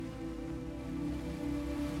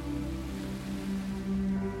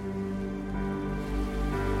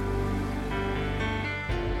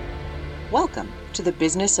Welcome to the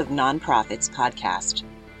Business of Nonprofits podcast,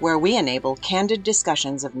 where we enable candid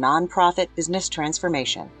discussions of nonprofit business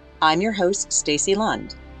transformation. I'm your host, Stacy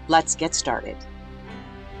Lund. Let's get started.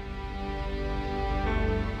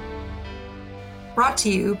 Brought to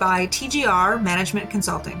you by TGR Management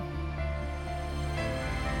Consulting.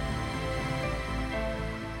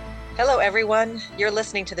 Hello, everyone. You're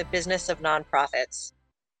listening to the Business of Nonprofits.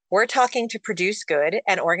 We're talking to ProduceGood,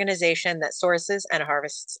 an organization that sources and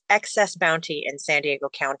harvests excess bounty in San Diego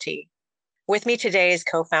County. With me today is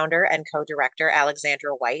co-founder and co-director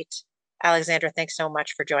Alexandra White. Alexandra, thanks so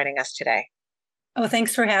much for joining us today. Oh,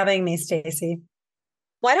 thanks for having me, Stacy.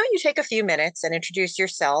 Why don't you take a few minutes and introduce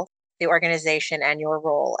yourself, the organization, and your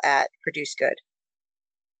role at ProduceGood?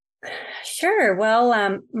 Sure.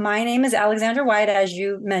 Well, my name is Alexandra White, as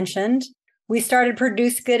you mentioned. We started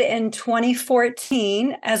ProduceGood in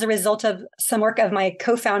 2014 as a result of some work of my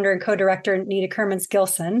co-founder and co-director, Nita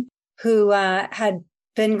Kermans-Gilson, who had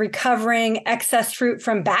been recovering excess fruit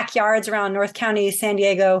from backyards around North County, San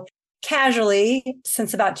Diego, casually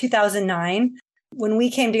since about 2009. When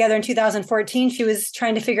we came together in 2014, she was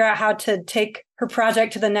trying to figure out how to take her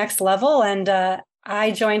project to the next level. And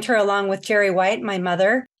I joined her along with Jerry White, my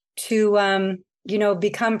mother, to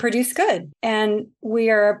become ProduceGood. And we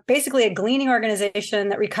are basically a gleaning organization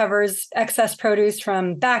that recovers excess produce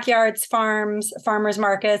from backyards, farms, farmers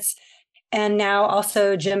markets, and now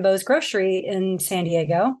also Jimbo's Grocery in San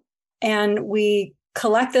Diego. And we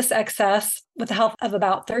collect this excess with the help of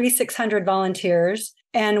about 3,600 volunteers.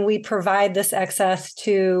 And we provide this excess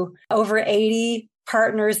to over 80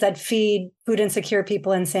 partners that feed food insecure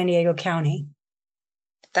people in San Diego County.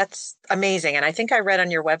 That's amazing. And I think I read on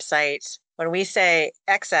your website, when we say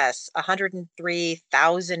excess,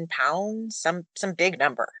 103,000 pounds, some big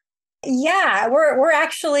number. Yeah, we're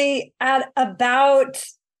actually at about,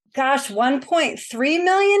 1.3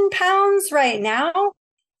 million pounds right now.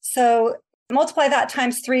 So multiply that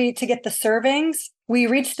times 3 to get the servings. We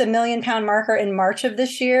reached the 1 million pound marker in March of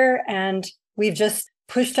this year, and we've just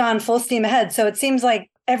pushed on full steam ahead. So it seems like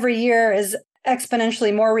every year is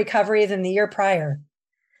exponentially more recovery than the year prior.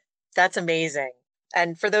 That's amazing.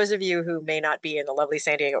 And for those of you who may not be in the lovely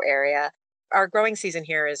San Diego area, our growing season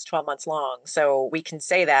here is 12 months long. So we can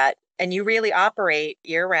say that. And you really operate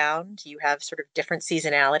year round. You have sort of different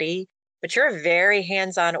seasonality, but you're a very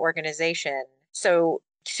hands-on organization. So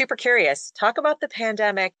super curious, talk about the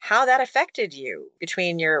pandemic, how that affected you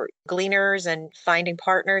between your gleaners and finding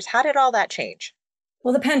partners. How did all that change?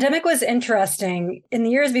 Well, the pandemic was interesting. In the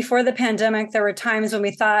years before the pandemic, there were times when we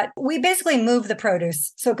thought we basically move the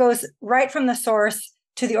produce. So it goes right from the source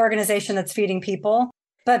to the organization that's feeding people.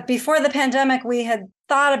 But before the pandemic, we had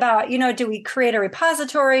thought about, do we create a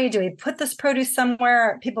repository? Do we put this produce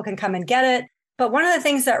somewhere people can come and get it? But one of the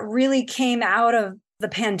things that really came out of the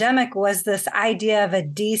pandemic was this idea of a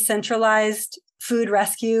decentralized food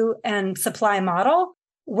rescue and supply model,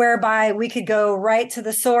 whereby we could go right to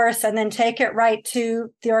the source and then take it right to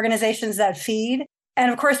the organizations that feed.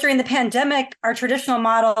 And of course, during the pandemic, our traditional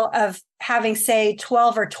model of having, say,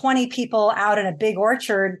 12 or 20 people out in a big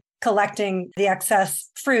orchard collecting the excess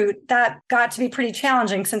fruit, that got to be pretty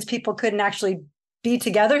challenging since people couldn't actually be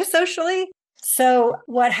together socially. So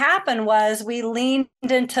what happened was we leaned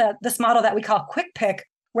into this model that we call quick pick,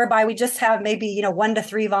 whereby we just have maybe, 1 to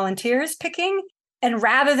 3 volunteers picking. And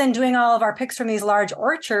rather than doing all of our picks from these large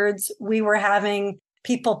orchards, we were having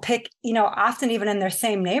people pick, often even in their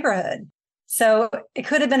same neighborhood. So it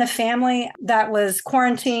could have been a family that was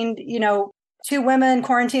quarantined, 2 women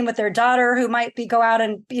quarantined with their daughter who might go out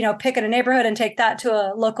and, pick in a neighborhood and take that to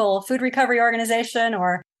a local food recovery organization,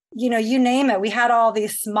 or, you name it. We had all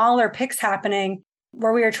these smaller picks happening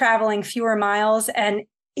where we were traveling fewer miles and,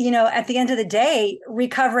 at the end of the day,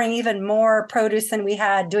 recovering even more produce than we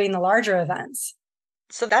had doing the larger events.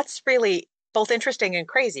 So that's really both interesting and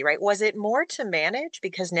crazy, right? Was it more to manage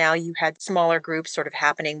because now you had smaller groups sort of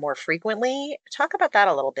happening more frequently? Talk about that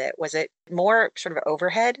a little bit. Was it more sort of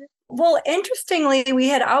overhead? Well, interestingly, we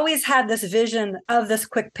had always had this vision of this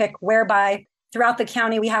quick pick whereby throughout the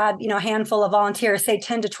county, we had, a handful of volunteers, say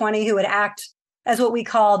 10 to 20, who would act as what we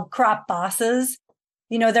called crop bosses.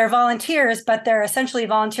 They're volunteers, but they're essentially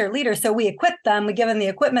volunteer leaders. So we equip them, we give them the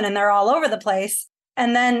equipment, and they're all over the place.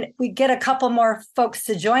 And then we get a couple more folks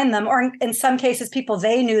to join them, or in some cases, people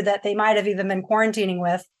they knew that they might have even been quarantining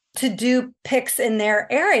with, to do picks in their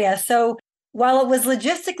area. So while it was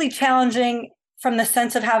logistically challenging from the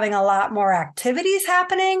sense of having a lot more activities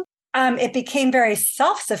happening, it became very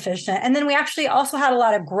self-sufficient. And then we actually also had a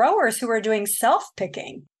lot of growers who were doing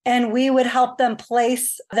self-picking. And we would help them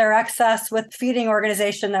place their excess with feeding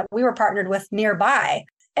organization that we were partnered with nearby.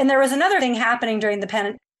 And there was another thing happening during the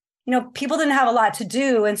pandemic. people didn't have a lot to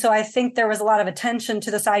do. And so I think there was a lot of attention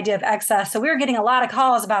to this idea of excess. So we were getting a lot of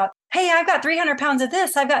calls about, hey, I've got 300 pounds of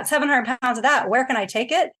this. I've got 700 pounds of that. Where can I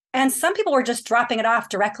take it? And some people were just dropping it off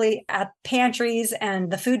directly at pantries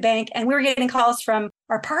and the food bank. And we were getting calls from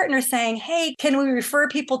our partners saying, hey, can we refer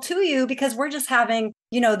people to you? Because we're just having,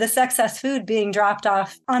 this excess food being dropped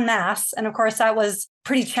off en masse. And of course, that was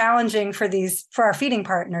pretty challenging for our feeding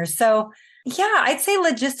partners. So yeah, I'd say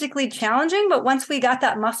logistically challenging. But once we got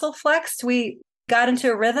that muscle flexed, we got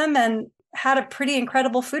into a rhythm and had a pretty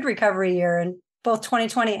incredible food recovery year in both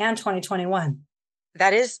 2020 and 2021.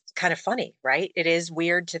 That is kind of funny, right? It is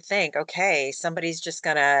weird to think, okay, somebody's just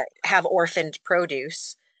going to have orphaned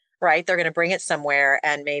produce, right? They're going to bring it somewhere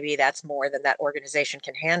and maybe that's more than that organization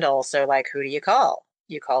can handle. So like, who do you call?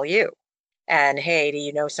 You call you. And hey, do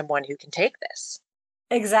you know someone who can take this?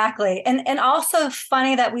 Exactly. And also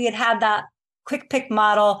funny that we had that quick pick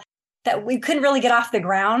model that we couldn't really get off the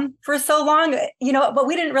ground for so long, but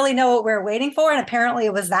we didn't really know what we were waiting for. And apparently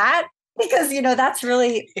it was that. Because, that's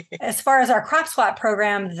really, as far as our crop swap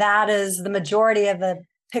program, that is the majority of the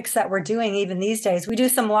picks that we're doing even these days. We do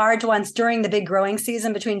some large ones during the big growing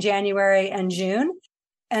season between January and June,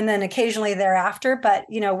 and then occasionally thereafter. But,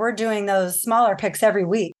 we're doing those smaller picks every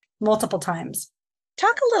week, multiple times.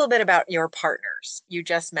 Talk a little bit about your partners. You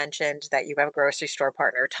just mentioned that you have a grocery store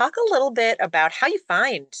partner. Talk a little bit about how you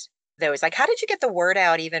find those. Like, how did you get the word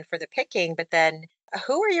out even for the picking? But then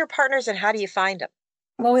who are your partners and how do you find them?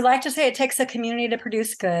 Well, we like to say it takes a community to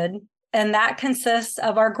produce good, and that consists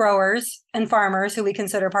of our growers and farmers who we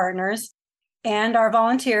consider partners, and our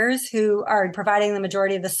volunteers who are providing the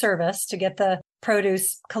majority of the service to get the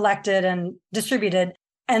produce collected and distributed.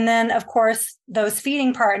 And then, of course, those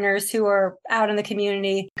feeding partners who are out in the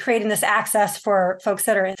community creating this access for folks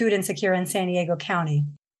that are food insecure in San Diego County.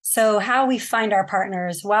 So how we find our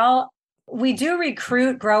partners? Well, we do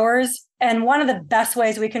recruit growers. And one of the best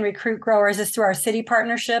ways we can recruit growers is through our city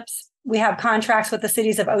partnerships. We have contracts with the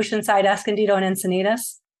cities of Oceanside, Escondido, and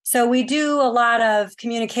Encinitas. So we do a lot of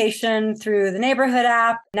communication through the neighborhood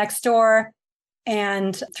app, Nextdoor,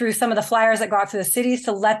 and through some of the flyers that go out through the cities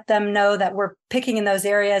to let them know that we're picking in those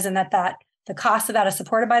areas and that the cost of that is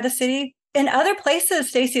supported by the city. In other places,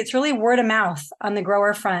 Stacey, it's really word of mouth on the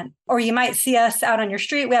grower front. Or you might see us out on your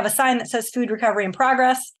street. We have a sign that says Food Recovery in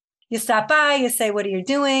Progress. You stop by, you say, what are you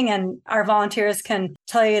doing? And our volunteers can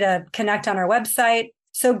tell you to connect on our website.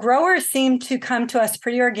 So growers seem to come to us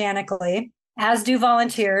pretty organically, as do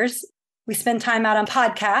volunteers. We spend time out on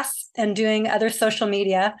podcasts and doing other social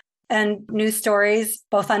media and news stories,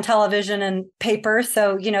 both on television and paper.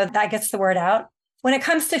 So, that gets the word out. When it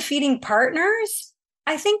comes to feeding partners,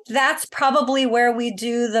 I think that's probably where we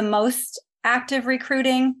do the most active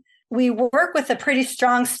recruiting. We work with a pretty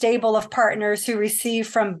strong stable of partners who receive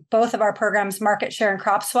from both of our programs, Market Share and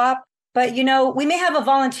Crop Swap. But, we may have a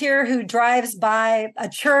volunteer who drives by a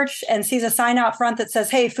church and sees a sign out front that says,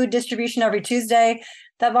 hey, food distribution every Tuesday.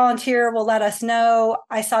 That volunteer will let us know.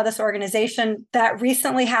 I saw this organization that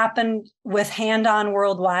recently happened with Hand On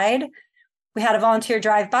Worldwide. We had a volunteer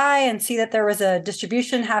drive by and see that there was a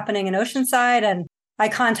distribution happening in Oceanside. And I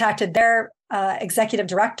contacted their executive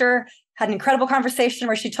director, had an incredible conversation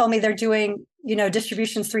where she told me they're doing,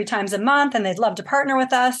 distributions 3 times a month and they'd love to partner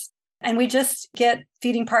with us. And we just get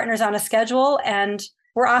feeding partners on a schedule and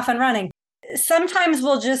we're off and running. Sometimes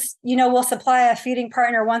we'll just, we'll supply a feeding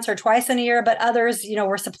partner once or twice in a year, but others,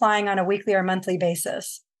 we're supplying on a weekly or monthly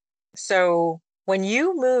basis. So when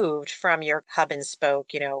you moved from your hub and spoke,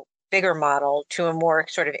 bigger model to a more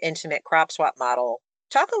sort of intimate crop swap model,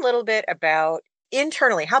 talk a little bit about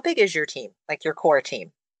internally, how big is your team, like your core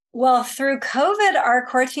team? Well, through COVID, our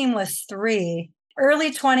core team was 3.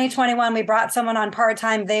 Early 2021, we brought someone on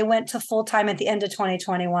part-time. They went to full-time at the end of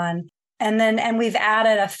 2021. And we've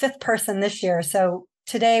added a 5th person this year. So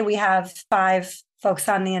today we have 5 folks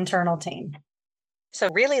on the internal team. So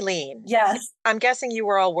really lean. Yes. I'm guessing you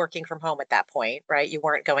were all working from home at that point, right? You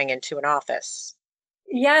weren't going into an office.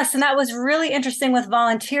 Yes. And that was really interesting with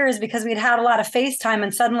volunteers because we'd had a lot of FaceTime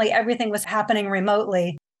and suddenly everything was happening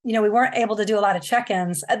remotely. We weren't able to do a lot of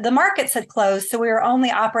check-ins. The markets had closed, so we were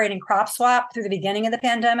only operating crop swap through the beginning of the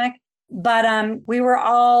pandemic. But we were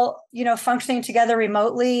all, functioning together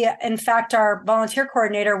remotely. In fact, our volunteer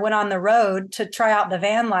coordinator went on the road to try out the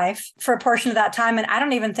van life for a portion of that time. And I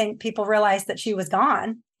don't even think people realized that she was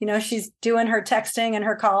gone. She's doing her texting and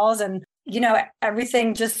her calls and,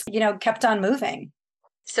 everything just, kept on moving.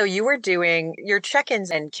 So you were doing your check-ins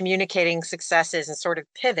and communicating successes and sort of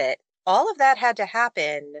pivot. All of that had to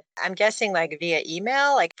happen, I'm guessing, like via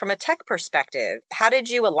email, like from a tech perspective. How did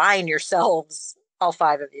you align yourselves, all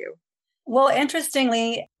 5 of you? Well,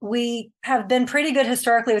 interestingly, we have been pretty good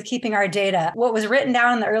historically with keeping our data. What was written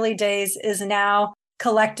down in the early days is now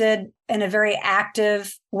collected in a very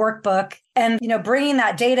active workbook. And, bringing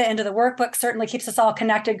that data into the workbook certainly keeps us all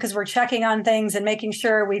connected because we're checking on things and making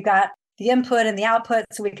sure we've got the input and the output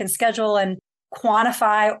so we can schedule and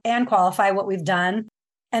quantify and qualify what we've done.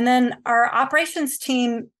 And then our operations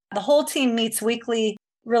team, the whole team meets weekly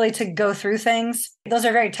really to go through things. Those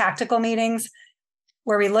are very tactical meetings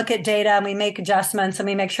where we look at data and we make adjustments and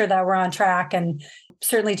we make sure that we're on track and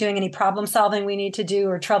certainly doing any problem solving we need to do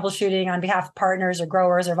or troubleshooting on behalf of partners or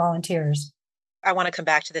growers or volunteers. I want to come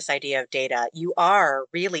back to this idea of data. You are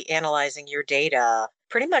really analyzing your data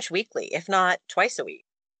pretty much weekly, if not twice a week.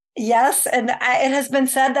 Yes, and it has been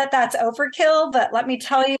said that that's overkill, but let me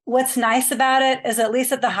tell you what's nice about it is at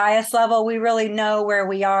least at the highest level, we really know where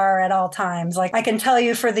we are at all times. Like I can tell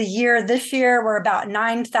you for the year, this year, we're about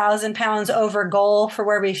 9,000 pounds over goal for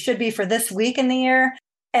where we should be for this week in the year.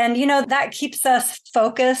 And, that keeps us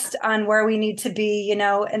focused on where we need to be,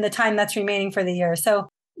 in the time that's remaining for the year. So,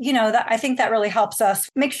 I think that really helps us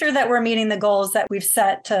make sure that we're meeting the goals that we've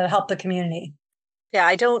set to help the community. Yeah,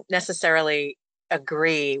 I don't necessarily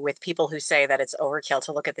agree with people who say that it's overkill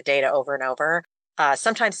to look at the data over and over.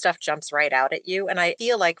 Sometimes stuff jumps right out at you. And I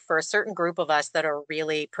feel like for a certain group of us that are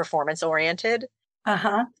really performance oriented,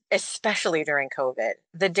 especially during COVID,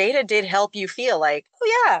 the data did help you feel like,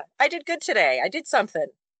 oh yeah, I did good today. I did something.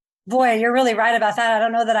 Boy, you're really right about that. I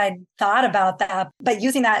don't know that I thought about that, but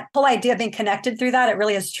using that whole idea of being connected through that, it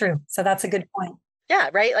really is true. So that's a good point. Yeah,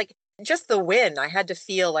 right. Like just the win, I had to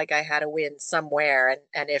feel like I had a win somewhere.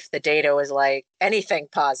 And if the data was like anything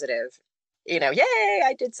positive, yay,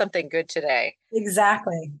 I did something good today.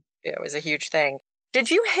 Exactly. It was a huge thing. Did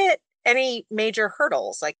you hit any major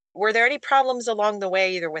hurdles? Like, were there any problems along the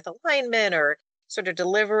way, either with alignment or sort of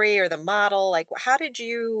delivery or the model? Like, how did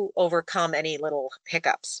you overcome any little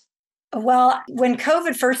hiccups? Well, when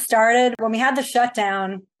COVID first started, when we had the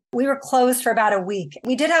shutdown, we were closed for about a week.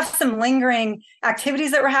 We did have some lingering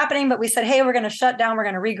activities that were happening, but we said, hey, we're going to shut down. We're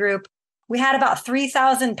going to regroup. We had about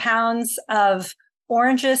 3,000 pounds of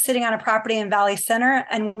oranges sitting on a property in Valley Center,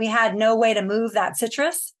 and we had no way to move that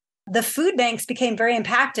citrus. The food banks became very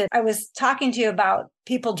impacted. I was talking to you about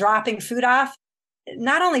people dropping food off.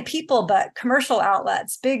 Not only people, but commercial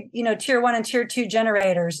outlets, big, tier 1 and tier 2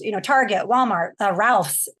 generators, Target, Walmart,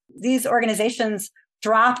 Ralph's. These organizations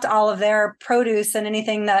dropped all of their produce and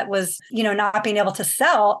anything that was, not being able to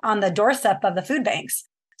sell on the doorstep of the food banks.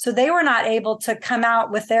 So they were not able to come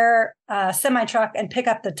out with their semi truck and pick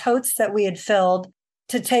up the totes that we had filled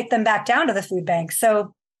to take them back down to the food bank.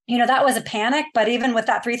 So, that was a panic. But even with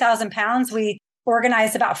that 3,000 pounds, we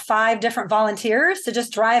organized about 5 different volunteers to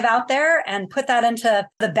just drive out there and put that into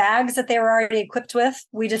the bags that they were already equipped with.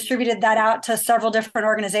 We distributed that out to several different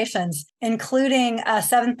organizations, including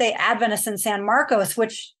Seventh-day Adventists in San Marcos,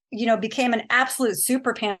 which, became an absolute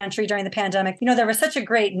super pantry during the pandemic. There was such a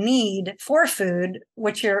great need for food,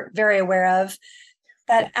 which you're very aware of,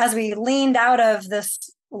 that as we leaned out of this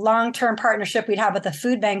long-term partnership we'd have with the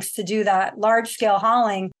food banks to do that large-scale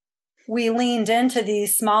hauling, we leaned into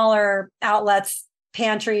these smaller outlets,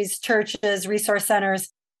 pantries, churches, resource centers,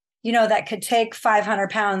 that could take 500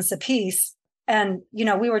 pounds a piece. And,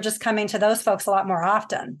 we were just coming to those folks a lot more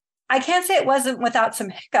often. I can't say it wasn't without some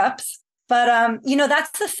hiccups, but,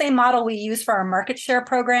 that's the same model we use for our market share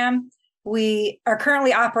program. We are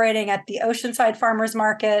currently operating at the Oceanside Farmers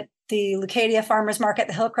Market, the Leucadia Farmers Market,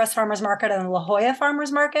 the Hillcrest Farmers Market, and the La Jolla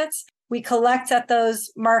Farmers Markets. We collect at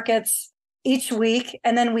those markets each week,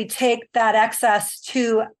 and then we take that excess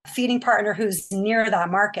to a feeding partner who's near that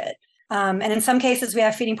market. And in some cases, we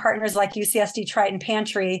have feeding partners like UCSD Triton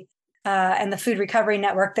Pantry and the Food Recovery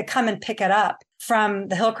Network that come and pick it up from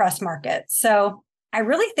the Hillcrest Market. So I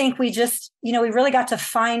really think we just, we really got to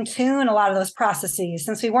fine tune a lot of those processes.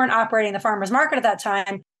 Since we weren't operating the farmers market at that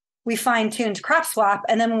time, we fine tuned crop swap.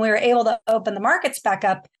 And then when we were able to open the markets back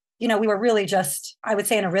up, we were really just, I would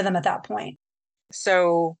say, in a rhythm at that point.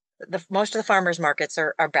 So most of the farmers markets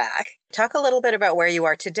are back. Talk a little bit about where you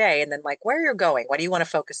are today and then where you're going. What do you want to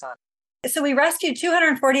focus on? So we rescued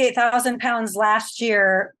 248,000 pounds last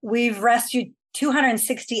year. We've rescued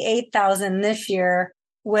 268,000 this year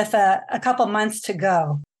with a couple months to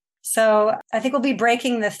go. So I think we'll be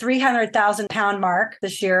breaking the 300,000 pound mark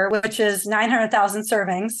this year, which is 900,000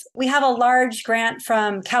 servings. We have a large grant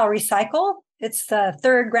from Cal Recycle. It's the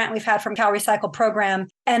third grant we've had from Cal Recycle program.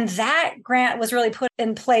 And that grant was really put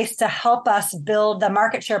in place to help us build the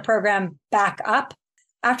market share program back up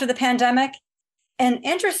after the pandemic. And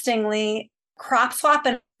interestingly, crop swap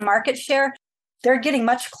and market share, they're getting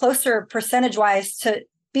much closer percentage-wise to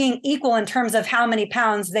being equal in terms of how many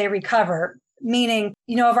pounds they recover. Meaning,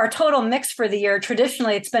 of our total mix for the year,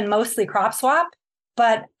 traditionally it's been mostly crop swap.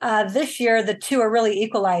 But this year, the two are really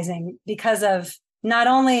equalizing because of not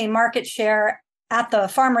only market share at the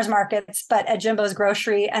farmers markets, but at Jimbo's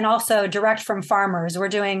Grocery and also direct from farmers. We're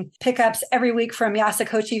doing pickups every week from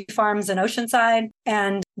Yasakochi Farms in Oceanside.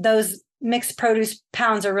 And those mixed produce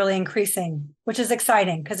pounds are really increasing, which is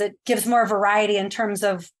exciting because it gives more variety in terms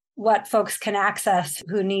of what folks can access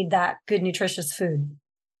who need that good, nutritious food.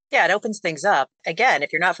 Yeah, it opens things up. Again,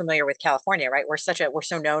 if you're not familiar with California, right, we're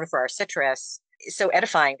so known for our citrus. It's so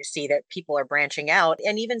edifying to see that people are branching out,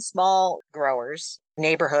 and even small growers,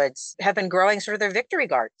 neighborhoods have been growing sort of their victory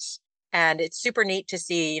gardens. And it's super neat to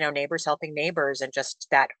see, neighbors helping neighbors and just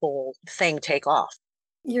that whole thing take off.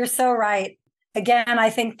 You're so right. Again, I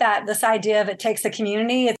think that this idea of it takes a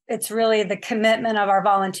community, it's really the commitment of our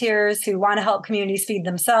volunteers who want to help communities feed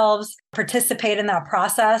themselves, participate in that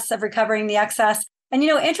process of recovering the excess. And,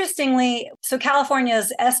 interestingly, so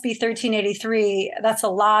California's SB 1383, that's a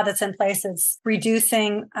law that's in place. It's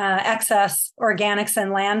reducing excess organics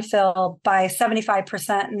in landfill by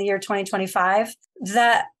 75% in the year 2025.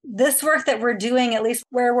 That this work that we're doing, at least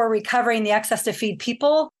where we're recovering the excess to feed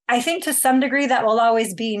people, I think to some degree that will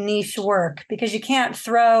always be niche work because you can't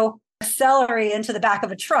throw celery into the back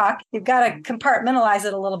of a truck. You've got to compartmentalize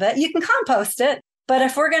it a little bit. You can compost it, but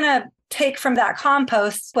if we're going to take from that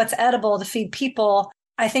compost what's edible to feed people,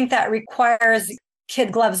 I think that requires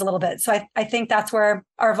kid gloves a little bit. So I think that's where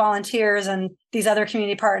our volunteers and these other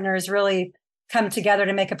community partners really come together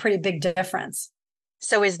to make a pretty big difference.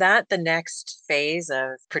 So is that the next phase of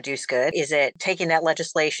Produce Good? Is it taking that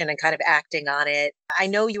legislation and kind of acting on it? I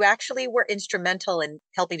know you actually were instrumental in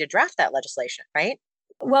helping to draft that legislation, right?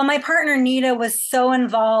 Well, my partner, Nita, was so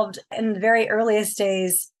involved in the very earliest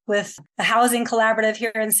days with the housing collaborative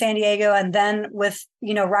here in San Diego, and then with,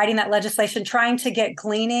 writing that legislation, trying to get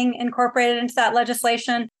gleaning incorporated into that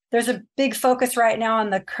legislation. There's a big focus right now on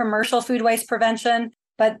the commercial food waste prevention,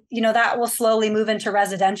 but, that will slowly move into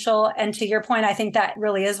residential. And to your point, I think that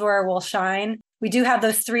really is where we'll shine. We do have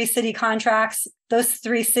those 3 city contracts. Those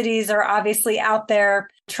 3 cities are obviously out there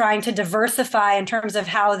trying to diversify in terms of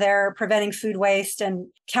how they're preventing food waste and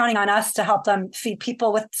counting on us to help them feed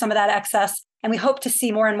people with some of that excess. And we hope to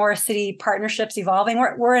see more and more city partnerships evolving.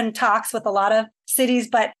 We're in talks with a lot of cities,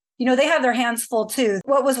 but they have their hands full too.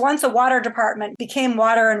 What was once a water department became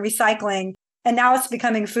water and recycling, and now it's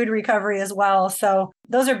becoming food recovery as well. So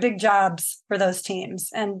those are big jobs for those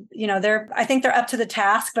teams. And I think they're up to the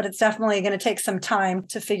task, but it's definitely going to take some time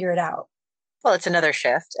to figure it out. Well, it's another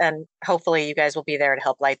shift, and hopefully you guys will be there to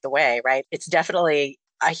help light the way, right? It's definitely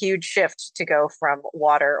a huge shift to go from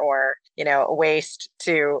water or, waste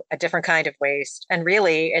to a different kind of waste. And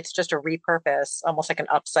really, it's just a repurpose, almost like an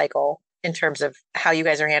upcycle in terms of how you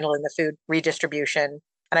guys are handling the food redistribution.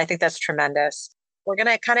 And I think that's tremendous. We're going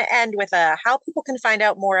to kind of end with how people can find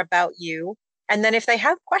out more about you. And then if they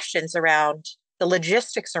have questions around the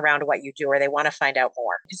logistics around what you do, or they want to find out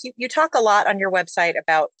more, because you talk a lot on your website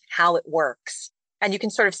about how it works. And you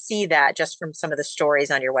can sort of see that just from some of the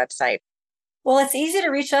stories on your website. Well, it's easy to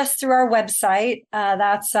reach us through our website.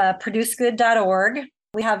 That's ProduceGood.org.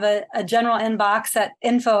 We have a general inbox at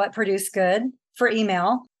info@ProduceGood for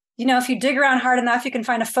email. If you dig around hard enough, you can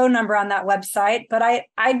find a phone number on that website, but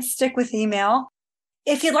I'd stick with email.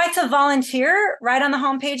 If you'd like to volunteer, right on the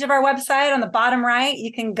homepage of our website, on the bottom right,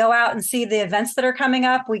 you can go out and see the events that are coming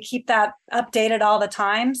up. We keep that updated all the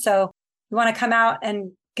time. So if you want to come out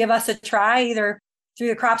and give us a try, either through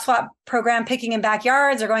the crop swap program, picking in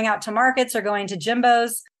backyards, or going out to markets, or going to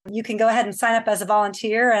Jimbo's, you can go ahead and sign up as a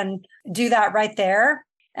volunteer and do that right there.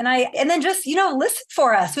 And then just, listen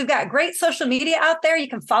for us. We've got great social media out there. You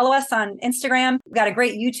can follow us on Instagram. We've got a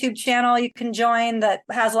great YouTube channel you can join that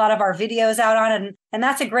has a lot of our videos out on it. And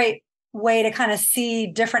that's a great way to kind of see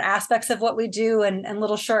different aspects of what we do and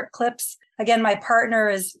little short clips. Again, my partner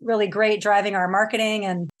is really great driving our marketing,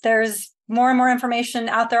 and there's more and more information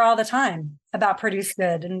out there all the time about Produce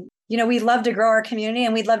Good. And, we'd love to grow our community,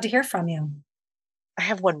 and we'd love to hear from you. I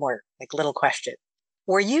have one more little question.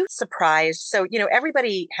 Were you surprised? So,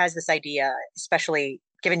 everybody has this idea, especially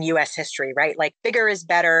given US history, right? Like bigger is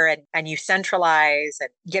better, and you centralize and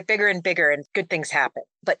get bigger and bigger and good things happen.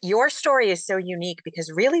 But your story is so unique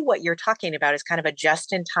because really what you're talking about is kind of a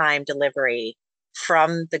just-in-time delivery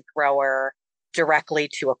from the grower directly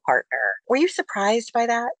to a partner. Were you surprised by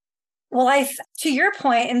that? Well, to your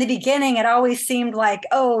point, in the beginning, it always seemed like,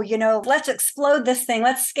 let's explode this thing.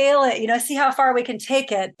 Let's scale it, see how far we can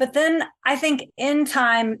take it. But then I think in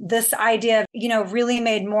time, this idea, really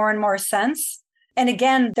made more and more sense. And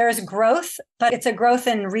again, there's growth, but it's a growth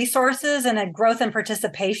in resources and a growth in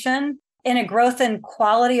participation and a growth in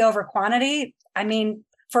quality over quantity. I mean,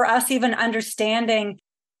 for us, even understanding,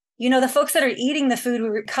 the folks that are eating the food we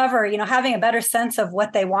recover, having a better sense of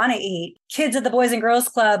what they want to eat. Kids at the Boys and Girls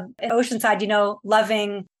Club in Oceanside,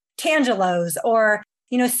 loving Tangelos, or,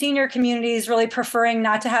 senior communities really preferring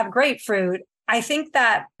not to have grapefruit. I think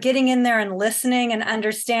that getting in there and listening and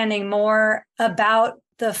understanding more about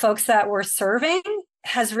the folks that we're serving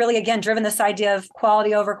has really, again, driven this idea of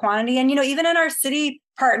quality over quantity. And, even in our city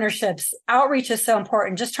partnerships, outreach is so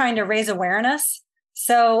important, just trying to raise awareness.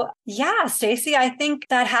 So yeah, Stacey, I think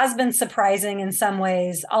that has been surprising in some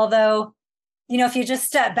ways. Although, if you just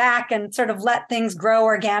step back and sort of let things grow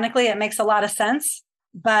organically, it makes a lot of sense,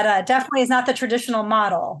 but definitely is not the traditional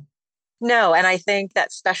model. No. And I think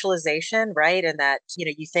that specialization, right? And that,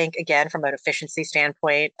 you think again, from an efficiency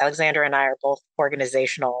standpoint, Alexandra and I are both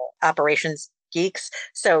organizational operations geeks.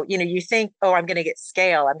 So, you think, oh, I'm going to get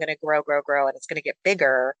scale, I'm going to grow, and it's going to get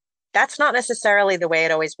bigger. That's not necessarily the way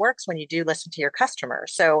it always works when you do listen to your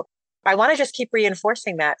customers. So I want to just keep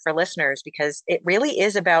reinforcing that for listeners, because it really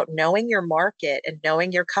is about knowing your market and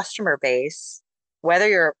knowing your customer base, whether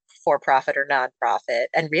you're for-profit or nonprofit,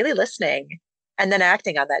 and really listening and then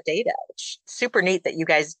acting on that data. Which is super neat that you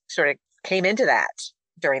guys sort of came into that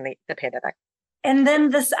during the pandemic. And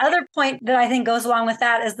then this other point that I think goes along with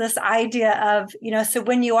that is this idea of, so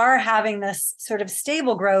when you are having this sort of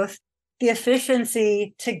stable growth, the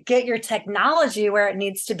efficiency to get your technology where it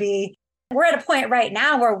needs to be. We're at a point right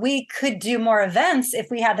now where we could do more events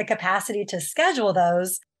if we had the capacity to schedule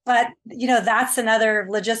those. But, that's another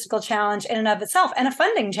logistical challenge in and of itself, and a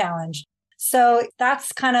funding challenge. So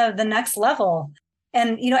that's kind of the next level.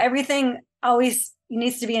 And, everything always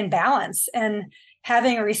needs to be in balance, and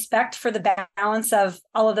having a respect for the balance of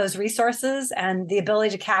all of those resources and the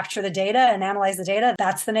ability to capture the data and analyze the data.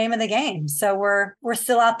 That's the name of the game. So we're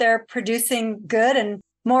still out there producing good and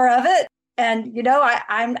more of it. And,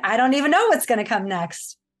 I don't even know what's going to come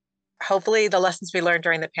next. Hopefully the lessons we learned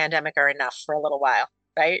during the pandemic are enough for a little while,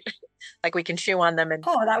 right? Like we can chew on them and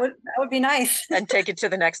that would be nice. and take it to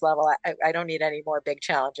the next level. I don't need any more big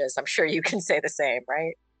challenges. I'm sure you can say the same,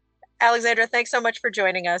 right? Alexandra, thanks so much for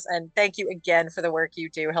joining us. And thank you again for the work you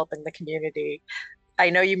do helping the community. I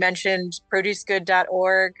know you mentioned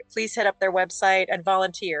ProduceGood.org. Please hit up their website and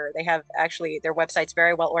volunteer. They have their website's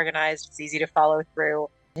very well organized. It's easy to follow through.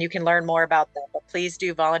 You can learn more about them, but please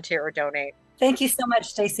do volunteer or donate. Thank you so much,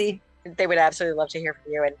 Stacey. They would absolutely love to hear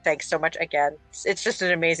from you. And thanks so much again. It's just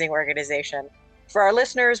an amazing organization. For our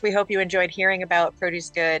listeners, we hope you enjoyed hearing about Produce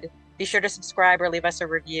Good. Be sure to subscribe or leave us a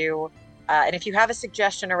review. And if you have a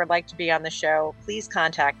suggestion or would like to be on the show, please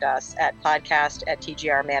contact us at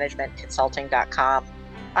podcast@tgrmanagementconsulting.com.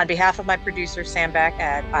 On behalf of my producer, Sam Beck,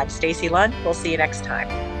 and I'm Stacey Lund. We'll see you next time.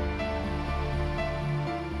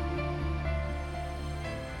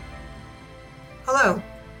 Hello,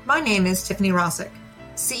 my name is Tiffany Rossick,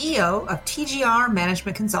 CEO of TGR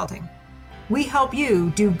Management Consulting. We help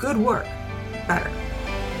you do good work better.